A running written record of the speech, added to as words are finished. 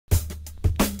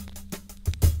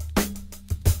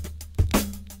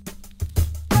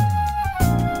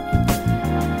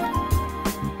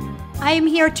I am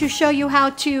here to show you how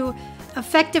to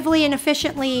effectively and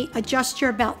efficiently adjust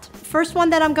your belt. First one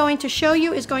that I'm going to show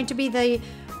you is going to be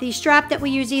the strap that we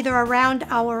use either around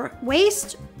our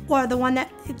waist or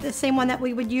the same one that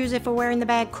we would use if we're wearing the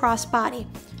bag crossbody.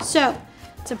 So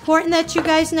it's important that you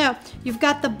guys know you've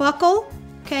got the buckle.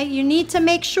 Okay, you need to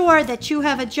make sure that you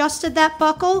have adjusted that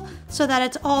buckle so that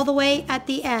it's all the way at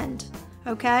the end.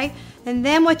 Okay, and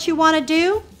then what you want to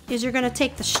do is you're going to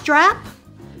take the strap,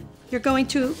 you're going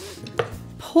to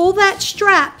pull that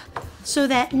strap so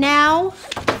that now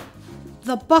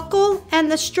the buckle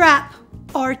and the strap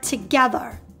are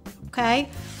together. Okay,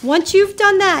 once you've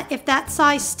done that, if that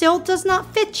size still does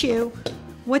not fit you,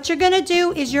 what you're going to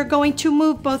do is you're going to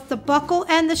move both the buckle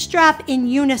and the strap in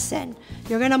unison.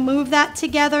 You're going to move that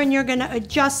together and you're going to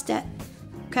adjust it.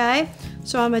 Okay,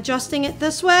 so I'm adjusting it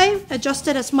this way. Adjust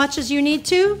it as much as you need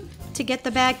to get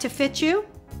the bag to fit you.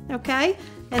 Okay,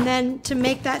 and then to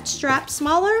make that strap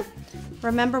smaller,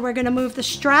 remember we're going to move the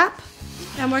strap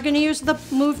and we're going to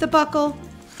move the buckle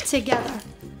together.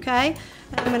 Okay,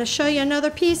 and I'm going to show you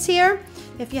another piece here.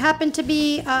 If you happen to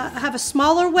have a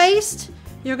smaller waist,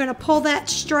 you're going to pull that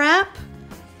strap,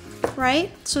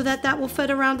 right, so that will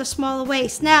fit around the smaller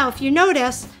waist. Now, if you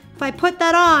notice, if I put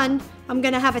that on, I'm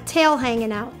going to have a tail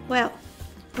hanging out. Well,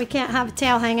 we can't have a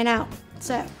tail hanging out.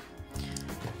 So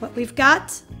what we've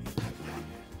got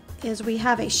is we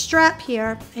have a strap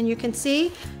here, and you can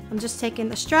see I'm just taking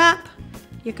the strap.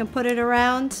 You can put it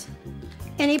around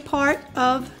any part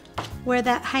of where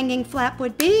that hanging flap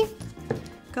would be.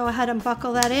 Go ahead and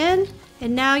buckle that in,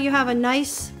 and now you have a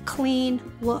nice clean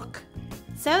look.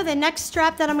 So the next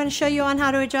strap that I'm going to show you on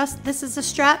how to adjust, this is a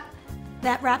strap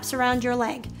that wraps around your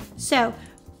leg. So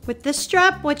with this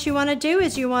strap, what you want to do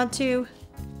is you want to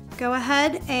go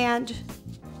ahead and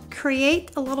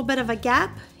create a little bit of a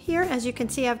gap here. As you can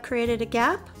see, I've created a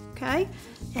gap, okay?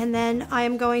 And then I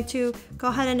am going to go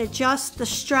ahead and adjust the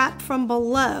strap from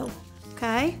below,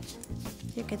 okay?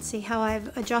 You can see how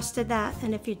I've adjusted that.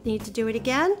 And if you need to do it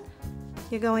again,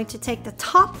 you're going to take the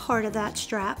top part of that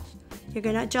strap. You're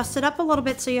going to adjust it up a little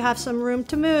bit so you have some room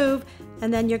to move,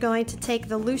 and then you're going to take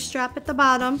the loose strap at the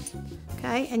bottom,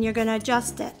 okay, and you're going to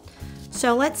adjust it.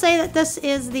 So let's say that this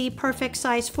is the perfect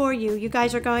size for you. You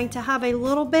guys are going to have a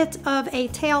little bit of a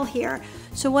tail here.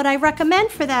 So what I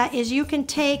recommend for that is you can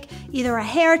take either a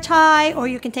hair tie or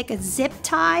you can take a zip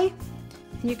tie,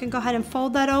 and you can go ahead and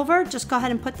fold that over. Just go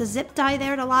ahead and put the zip tie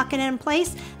there to lock it in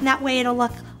place, and that way it'll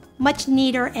look much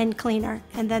neater and cleaner.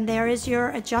 And then there is your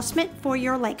adjustment for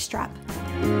your leg strap.